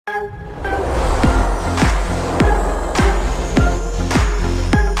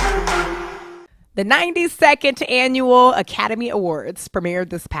The 92nd Annual Academy Awards premiered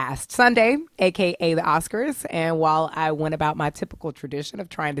this past Sunday, aka the Oscars. And while I went about my typical tradition of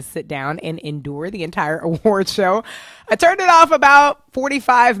trying to sit down and endure the entire award show, I turned it off about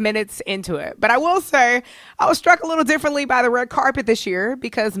 45 minutes into it. But I will say I was struck a little differently by the red carpet this year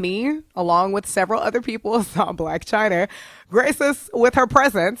because me, along with several other people, saw Blac Chyna grace us with her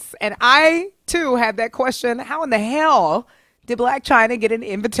presence. And I, too, had that question, how in the hell did Blac Chyna get an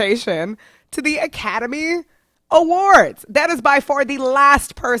invitation to the Academy Awards? That is by far the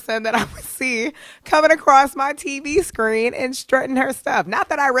last person that I would see coming across my TV screen and strutting her stuff. Not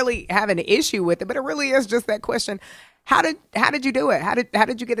that I really have an issue with it, but it really is just that question. How did you do it? How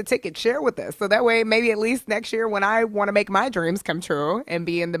did you get a ticket? Share with us. So that way, maybe at least next year when I want to make my dreams come true and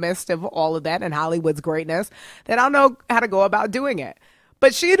be in the midst of all of that and Hollywood's greatness, then I'll know how to go about doing it.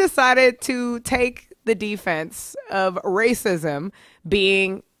 But she decided to take the defense of racism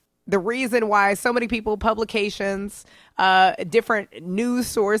being the reason why so many people, publications, different news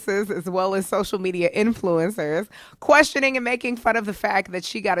sources, as well as social media influencers, questioning and making fun of the fact that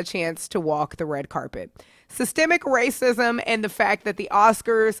she got a chance to walk the red carpet. Systemic racism and the fact that the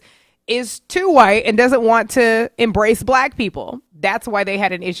Oscars is too white and doesn't want to embrace black people. That's why they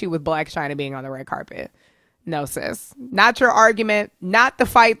had an issue with Blac Chyna being on the red carpet. No, sis, not your argument, not the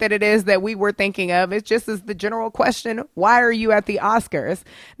fight that it is that we were thinking of. It just is the general question. Why are you at the Oscars?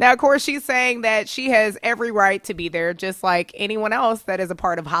 Now, of course, she's saying that she has every right to be there, just like anyone else that is a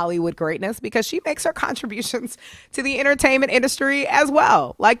part of Hollywood greatness, because she makes her contributions to the entertainment industry as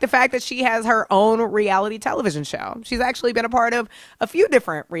well. Like the fact that she has her own reality television show. She's actually been a part of a few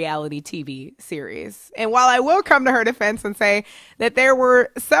different reality TV series. And while I will come to her defense and say that there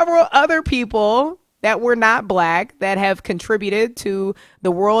were several other people that were not black that have contributed to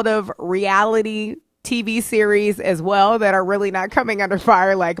the world of reality TV series as well that are really not coming under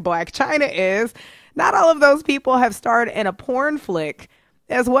fire like Blac Chyna is, not all of those people have starred in a porn flick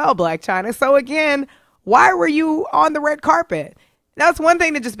as well, Blac Chyna. So again, why were you on the red carpet? Now, it's one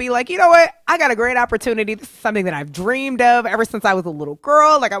thing to just be like, you know what? I got a great opportunity. This is something that I've dreamed of ever since I was a little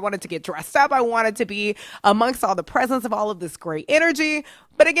girl. Like, I wanted to get dressed up. I wanted to be amongst all the presence of all of this great energy.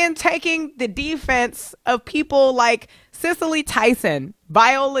 But again, taking the defense of people like Cicely Tyson,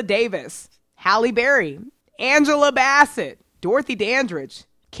 Viola Davis, Halle Berry, Angela Bassett, Dorothy Dandridge,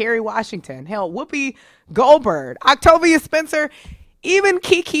 Kerry Washington, hell, Whoopi Goldberg, Octavia Spencer, even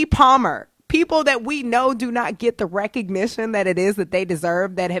Keke Palmer. People that we know do not get the recognition that it is that they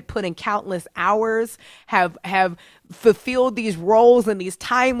deserve, that have put in countless hours, have fulfilled these roles in these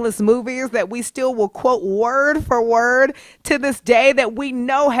timeless movies that we still will quote word for word to this day, that we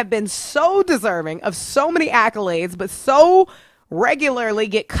know have been so deserving of so many accolades, but so regularly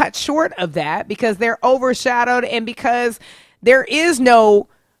get cut short of that because they're overshadowed and because there is no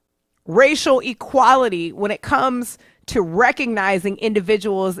racial equality when it comes to recognizing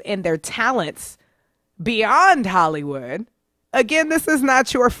individuals and their talents beyond Hollywood. Again, this is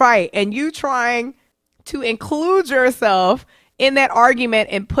not your fight. And you trying to include yourself in that argument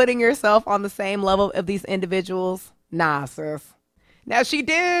and putting yourself on the same level of these individuals, nah, sis. Now, she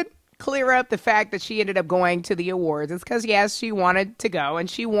did clear up the fact that she ended up going to the awards. It's because, yes, she wanted to go and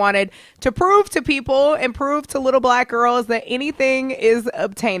she wanted to prove to people and prove to little black girls that anything is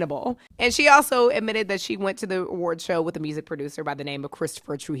obtainable. And she also admitted that she went to the award show with a music producer by the name of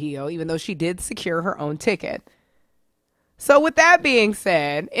Christopher Trujillo, even though she did secure her own ticket. So with that being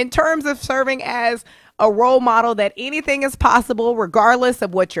said, in terms of serving as a role model that anything is possible, regardless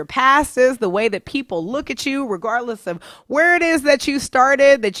of what your past is, the way that people look at you, regardless of where it is that you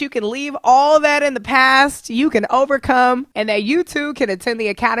started, that you can leave all that in the past, you can overcome, and that you too can attend the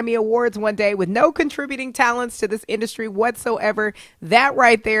Academy Awards one day with no contributing talents to this industry whatsoever. That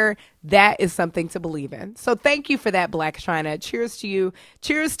right there, that is something to believe in. So thank you for that, Blac Chyna. Cheers to you.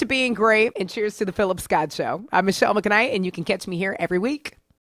 Cheers to being great, and cheers to the Phillip Scott Show. I'm Michelle McKnight, and you can catch me here every week.